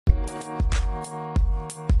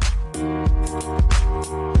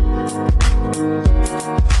What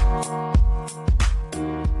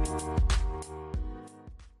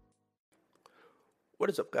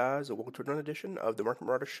is up, guys, and welcome to another edition of the Market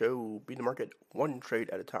Marauder Show. Beat the market one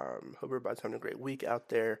trade at a time. Hope everybody's having a great week out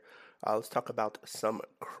there. Let's talk about some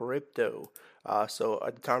crypto. So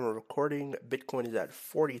at the time of recording, Bitcoin is at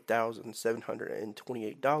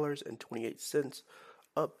 $40,728.28,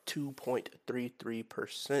 up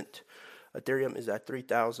 2.33%. Ethereum is at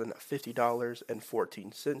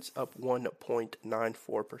 $3,050.14, up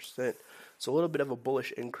 1.94%. So a little bit of a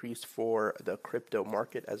bullish increase for the crypto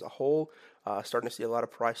market as a whole. Starting to see a lot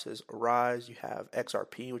of prices rise. You have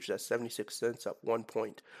XRP, which is at 76 cents, up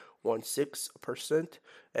 1.16%,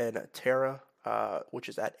 and Terra, which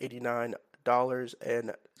is at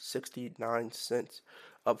 $89.69,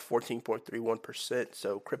 up 14.31%.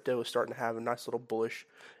 So crypto is starting to have a nice little bullish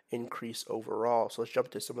increase overall. So let's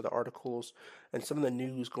jump to some of the articles and some of the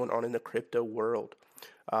news going on in the crypto world.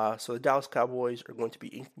 So the Dallas Cowboys are going to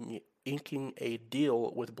be inking a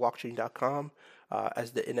deal with blockchain.com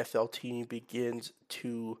as the NFL team begins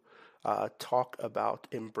to talk about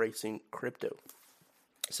embracing crypto.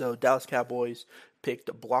 So Dallas Cowboys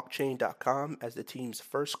picked blockchain.com as the team's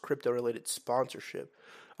first crypto-related sponsorship.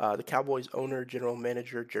 The Cowboys owner, general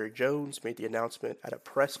manager Jerry Jones, made the announcement at a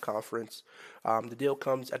press conference. The deal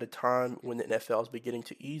comes at a time when the NFL is beginning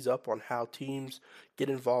to ease up on how teams get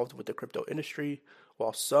involved with the crypto industry.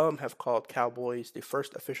 While some have called Cowboys the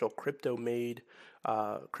first official crypto deal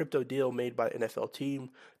made by the NFL team,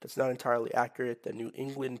 that's not entirely accurate. The New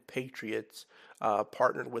England Patriots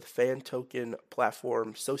partnered with fan token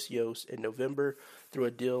platform Socios in November through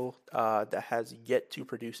a deal that has yet to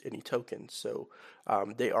produce any tokens. So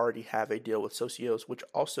they already have a deal with Socios, which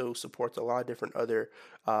also supports a lot of different other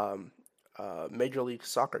Major League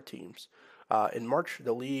Soccer teams. In March,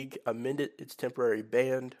 the league amended its temporary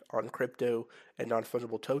ban on crypto and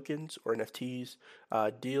non-fungible tokens, or NFTs,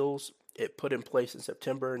 deals it put in place in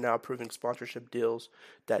September, now approving sponsorship deals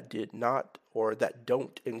that did not or that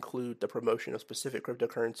don't include the promotion of specific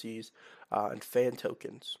cryptocurrencies and fan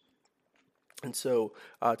tokens. And so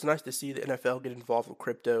it's nice to see the NFL get involved with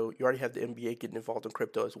crypto. You already have the NBA getting involved in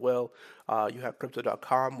crypto as well. You have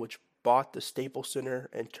Crypto.com, which bought the Staples Center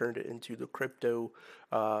and turned it into the crypto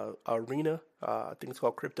arena. I think it's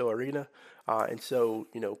called Crypto Arena. And so,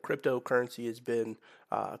 cryptocurrency has been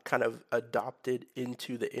kind of adopted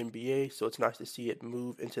into the NBA. So it's nice to see it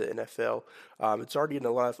move into the NFL. It's already in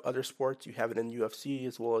a lot of other sports. You have it in UFC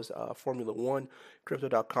as well as Formula One.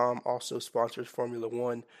 Crypto.com also sponsors Formula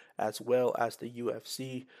One as well as the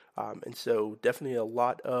UFC. And so definitely a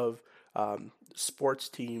lot of sports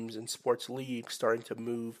teams and sports leagues starting to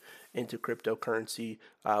move into cryptocurrency,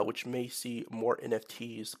 which may see more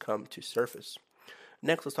NFTs come to surface.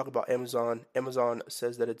 Next, let's talk about Amazon. Amazon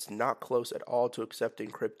says that it's not close at all to accepting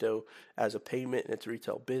crypto as a payment in its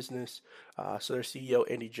retail business. So their CEO,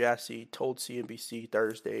 Andy Jassy, told CNBC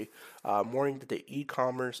Thursday morning that the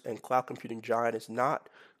e-commerce and cloud computing giant is not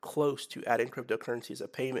close to adding cryptocurrency as a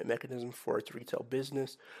payment mechanism for its retail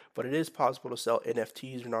business, but it is possible to sell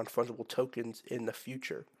NFTs or non-fungible tokens in the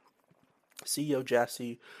future. CEO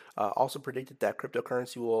Jassy also predicted that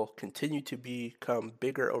cryptocurrency will continue to become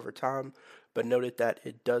bigger over time, but noted that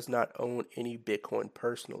it does not own any Bitcoin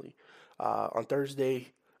personally. On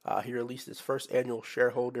Thursday, he released his first annual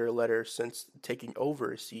shareholder letter since taking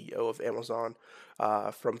over as CEO of Amazon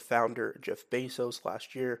from founder Jeff Bezos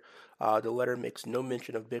last year. The letter makes no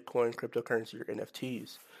mention of Bitcoin, cryptocurrency, or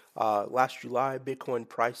NFTs. Last July, Bitcoin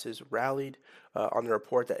prices rallied on the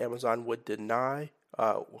report that Amazon would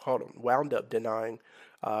wound up denying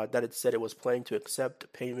that it said it was planning to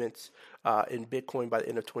accept payments in Bitcoin by the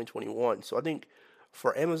end of 2021. So I think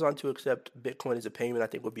for Amazon to accept Bitcoin as a payment, I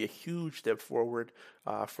think would be a huge step forward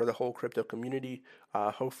for the whole crypto community.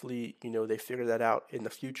 Hopefully, they figure that out in the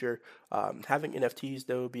future. Having NFTs,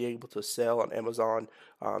 though, be able to sell on Amazon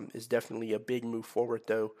is definitely a big move forward,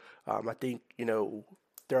 though. I think,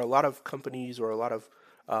 there are a lot of companies or a lot of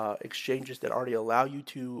exchanges that already allow you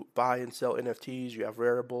to buy and sell NFTs. You have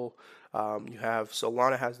Rarible, you have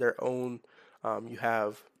Solana has their own, you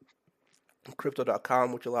have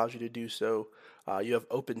Crypto.com, which allows you to do so. You have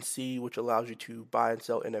OpenSea, which allows you to buy and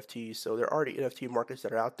sell NFTs. So there are already NFT markets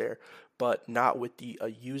that are out there, but not with the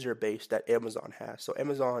user base that Amazon has. So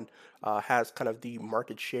Amazon has kind of the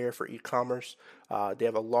market share for e-commerce. They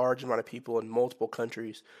have a large amount of people in multiple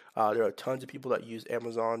countries. There are tons of people that use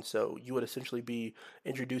Amazon. So you would essentially be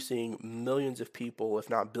introducing millions of people, if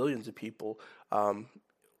not billions of people,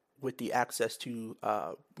 with the access to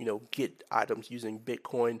get items using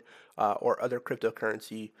Bitcoin or other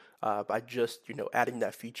cryptocurrency by just adding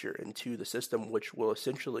that feature into the system, which will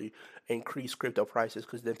essentially increase crypto prices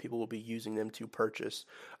because then people will be using them to purchase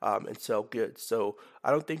and sell goods. So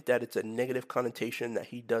I don't think that it's a negative connotation that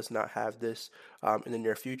he does not have this in the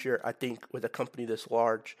near future. I think with a company this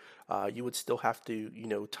large, you would still have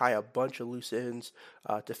to tie a bunch of loose ends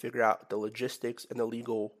to figure out the logistics and the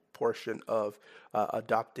legal portion of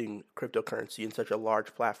adopting cryptocurrency in such a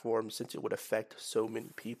large platform, since it would affect so many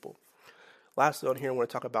people. Lastly, on here, I want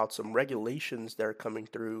to talk about some regulations that are coming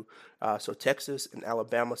through. So Texas and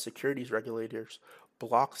Alabama securities regulators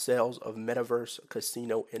block sales of metaverse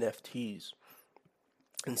casino NFTs.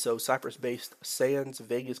 And so Cyprus-based Sands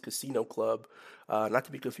Vegas Casino Club, not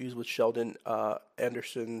to be confused with Sheldon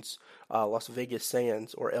Anderson's Las Vegas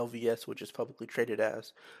Sands, or LVS, which is publicly traded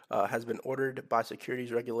as, has been ordered by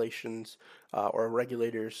securities regulations or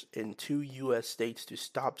regulators in 2 U.S. states to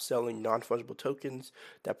stop selling non-fungible tokens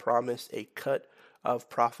that promise a cut of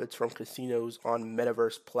profits from casinos on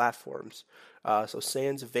metaverse platforms. So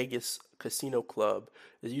Sands Vegas Casino Club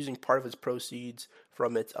is using part of its proceeds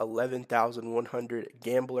from its 11,100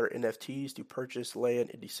 gambler NFTs to purchase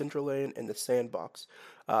land in Decentraland and the Sandbox.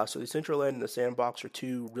 So Decentraland and the Sandbox are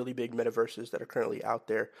two really big metaverses that are currently out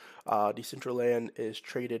there. Decentraland is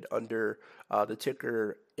traded under the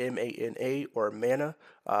ticker MANA or MANA,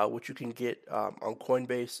 which you can get on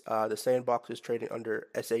Coinbase. The Sandbox is trading under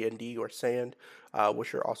SAND or SAND,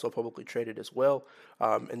 which are also publicly traded as well.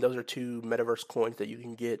 And those are two metaverse coins that you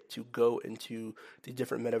can get to go into the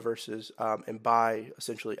different metaverses and buy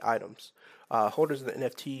essentially items. Holders of the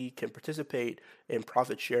NFT can participate in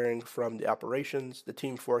profit sharing from the operations. The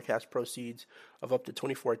team forecasts proceeds of up to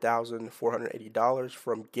 $24,480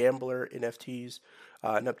 from gambler NFTs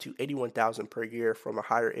and up to $81,000 per year from a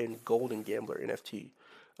higher end golden gambler NFT.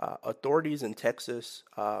 Authorities in Texas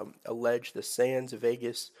allege the Sands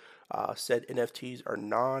Vegas said NFTs are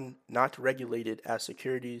not regulated as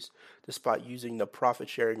securities, despite using the profit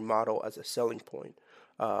sharing model as a selling point.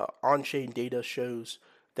 On-chain data shows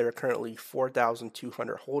there are currently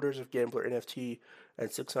 4,200 holders of Gambler NFT and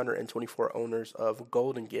 624 owners of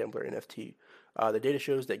Golden Gambler NFT. The data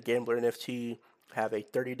shows that Gambler NFT have a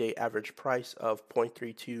 30-day average price of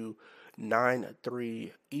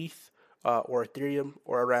 0.3293 ETH or Ethereum,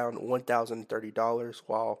 or around $1,030,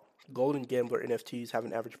 while Golden Gambler NFTs have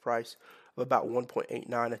an average price of about 1.89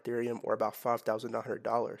 Ethereum, or about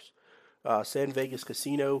 $5,900. San Vegas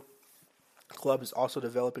Casino Club is also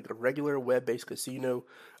developing a regular web-based casino,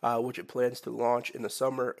 which it plans to launch in the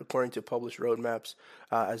summer, according to published roadmaps,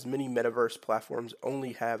 as many metaverse platforms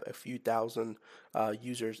only have a few thousand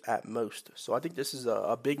users at most. So I think this is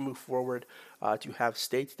a big move forward to have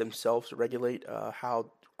states themselves regulate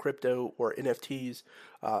how crypto or NFTs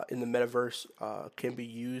in the metaverse can be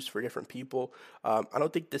used for different people. I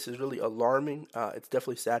don't think this is really alarming. It's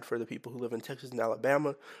definitely sad for the people who live in Texas and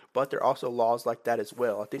Alabama, but there are also laws like that as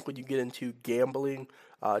well. I think when you get into gambling,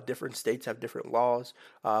 different states have different laws.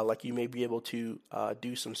 Like you may be able to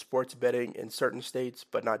do some sports betting in certain states,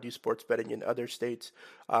 but not do sports betting in other states.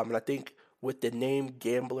 And I think with the name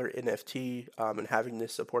Gambler NFT and having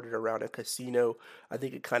this supported around a casino, I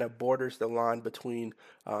think it kind of borders the line between,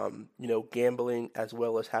 gambling as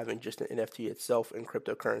well as having just an NFT itself in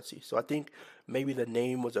cryptocurrency. So I think maybe the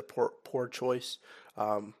name was a poor choice.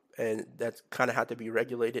 And that's kind of had to be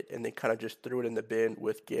regulated, and they kind of just threw it in the bin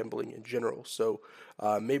with gambling in general. So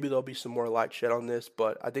maybe there'll be some more light shed on this,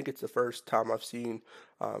 but I think it's the first time I've seen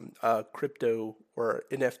a crypto or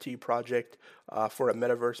NFT project for a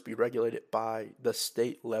metaverse be regulated by the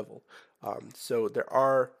state level. So there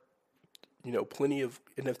are plenty of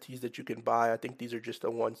NFTs that you can buy. I think these are just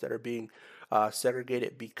the ones that are being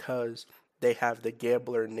segregated because they have the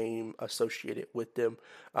gambler name associated with them,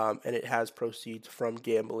 and it has proceeds from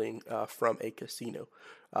gambling from a casino.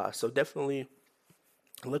 So definitely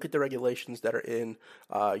look at the regulations that are in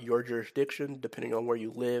your jurisdiction. Depending on where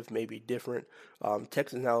you live, may be different.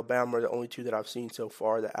 Texas and Alabama are the only two that I've seen so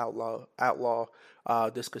far that outlaw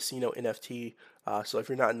this casino NFT. So if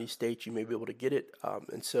you're not in these states, you may be able to get it.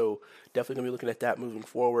 And so definitely going to be looking at that moving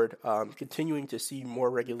forward. Continuing to see more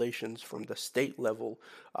regulations from the state level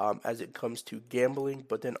as it comes to gambling,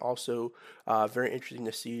 but then also very interesting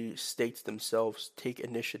to see states themselves take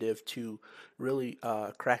initiative to really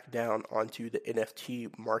crack down onto the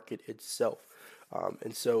NFT market itself.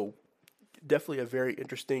 And so definitely a very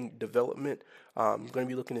interesting development. I'm going to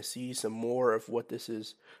be looking to see some more of what this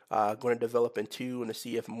is going to develop into, and to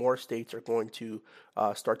see if more states are going to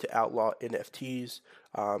start to outlaw NFTs,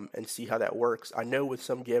 and see how that works. I know with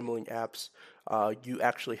some gambling apps, you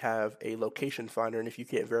actually have a location finder, and if you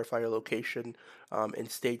can't verify your location in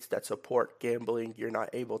states that support gambling, you're not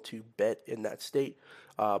able to bet in that state.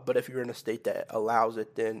 But if you're in a state that allows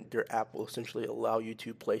it, then their app will essentially allow you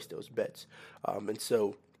to place those bets. And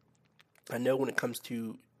so I know when it comes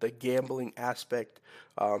to the gambling aspect,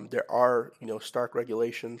 there are stark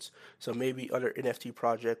regulations. So maybe other NFT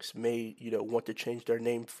projects may want to change their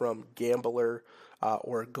name from Gambler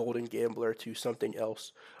or Golden Gambler to something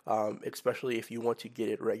else, especially if you want to get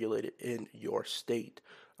it regulated in your state,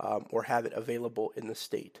 or have it available in the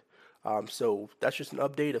state. So that's just an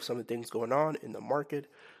update of some of the things going on in the market.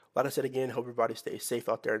 Like I said again, hope everybody stays safe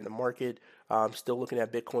out there in the market. Still looking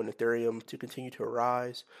at Bitcoin and Ethereum to continue to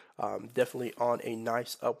rise. Definitely on a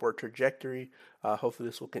nice upward trajectory. Hopefully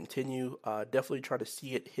this will continue. Definitely try to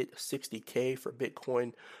see it hit 60K for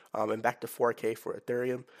Bitcoin, and back to 4K for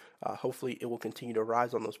Ethereum. Hopefully it will continue to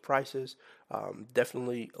rise on those prices.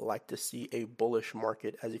 Definitely like to see a bullish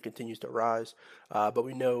market as it continues to rise. But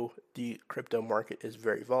we know the crypto market is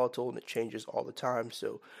very volatile and it changes all the time.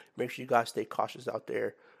 So make sure you guys stay cautious out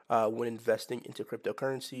there. When investing into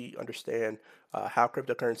cryptocurrency, understand how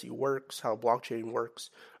cryptocurrency works, how blockchain works,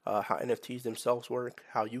 how NFTs themselves work,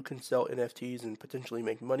 how you can sell NFTs and potentially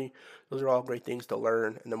make money. Those are all great things to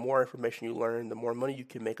learn. And the more information you learn, the more money you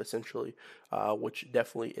can make essentially, which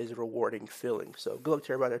definitely is a rewarding feeling. So good luck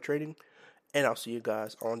to everybody trading, and I'll see you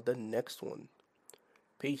guys on the next one.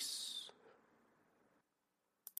 Peace.